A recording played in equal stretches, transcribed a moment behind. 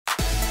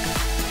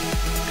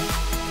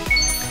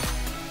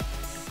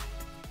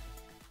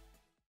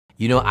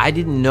I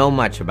didn't know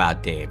much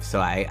about Dave, so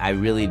I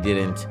really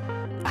didn't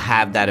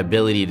have that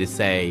ability to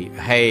say,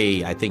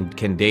 hey, I think,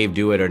 can Dave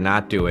do it or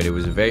not do it? It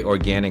was a very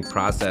organic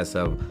process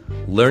of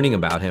learning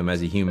about him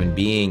as a human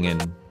being,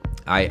 and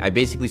I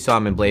basically saw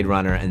him in Blade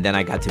Runner, and then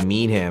I got to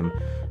meet him,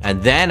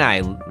 and then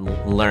I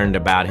learned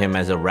about him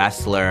as a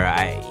wrestler.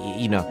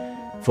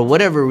 For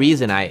whatever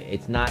reason,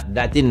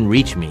 that didn't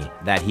reach me,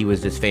 that he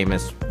was this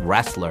famous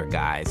wrestler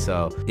guy.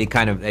 So it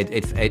kind of,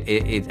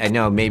 I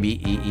know maybe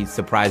it's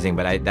surprising,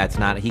 but that's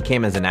not, he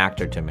came as an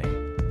actor to me.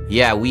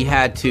 Yeah, we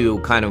had to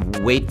kind of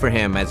wait for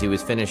him as he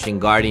was finishing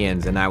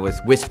Guardians, and I was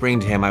whispering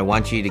to him, I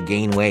want you to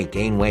gain weight.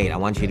 I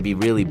want you to be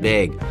really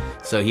big.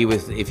 So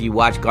if you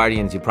watch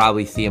Guardians, you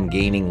probably see him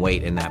gaining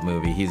weight in that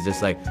movie. He's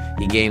just like,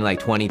 he gained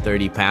like 20,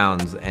 30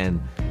 pounds, and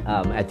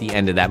at the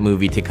end of that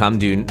movie to come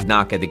do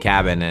Knock at the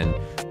Cabin, and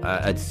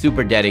a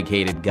super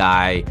dedicated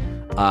guy.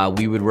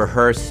 We would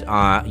rehearse,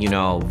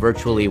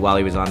 virtually while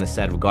he was on the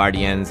set of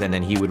Guardians, and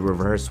then he would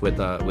rehearse with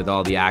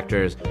all the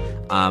actors.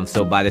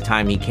 So by the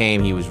time he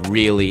came, he was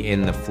really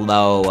in the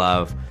flow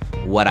of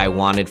what I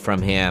wanted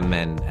from him,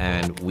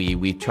 and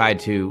we tried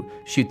to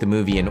shoot the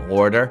movie in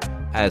order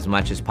as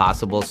much as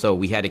possible. So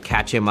we had to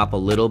catch him up a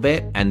little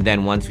bit, and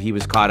then once he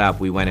was caught up,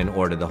 we went in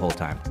order the whole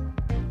time.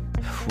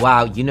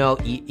 Wow,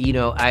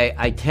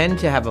 I tend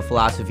to have a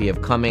philosophy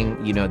of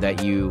coming,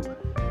 that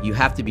you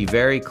have to be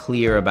very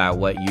clear about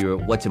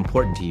what's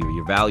important to you,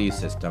 your value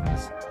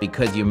systems,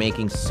 because you're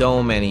making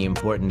so many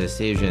important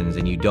decisions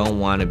and you don't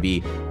want to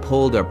be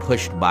pulled or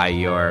pushed by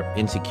your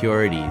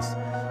insecurities.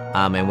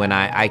 And when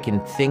I can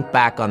think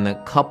back on the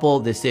couple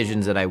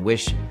decisions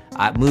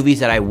that movies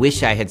that I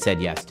wish I had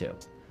said yes to.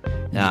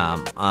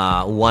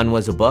 One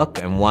was a book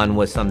and one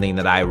was something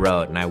that I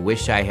wrote, and I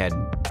wish I had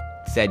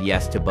said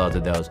yes to both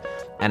of those.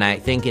 And I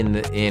think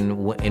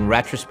in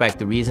retrospect,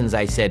 the reasons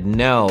I said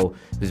no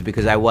was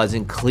because I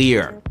wasn't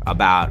clear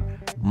about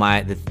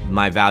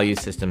my value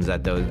systems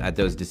at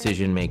those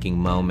decision-making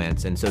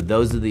moments. And so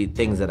those are the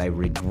things that I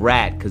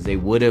regret, because they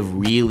would have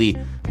really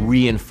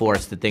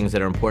reinforced the things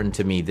that are important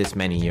to me this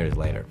many years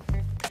later.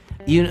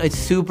 It's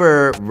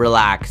super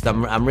relaxed.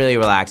 I'm really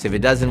relaxed. If it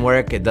doesn't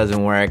work, it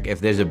doesn't work.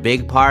 If there's a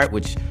big part,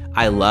 which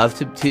I love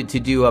to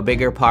do a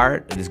bigger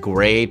part, it's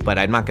great, but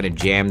I'm not gonna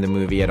jam the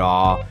movie at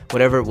all.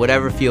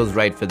 Whatever feels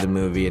right for the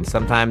movie. And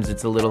sometimes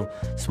it's a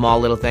small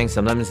little thing,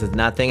 sometimes it's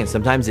nothing, and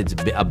sometimes it's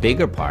a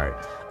bigger part.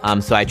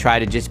 So I try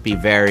to just be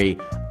very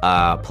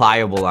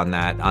pliable on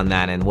that,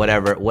 and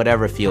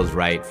whatever feels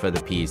right for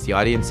the piece. The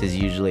audiences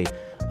usually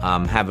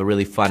have a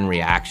really fun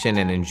reaction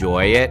and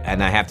enjoy it,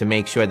 and I have to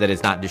make sure that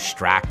it's not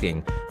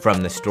distracting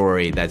from the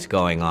story that's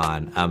going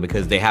on,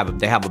 because they have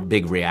a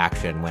big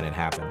reaction when it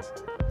happens.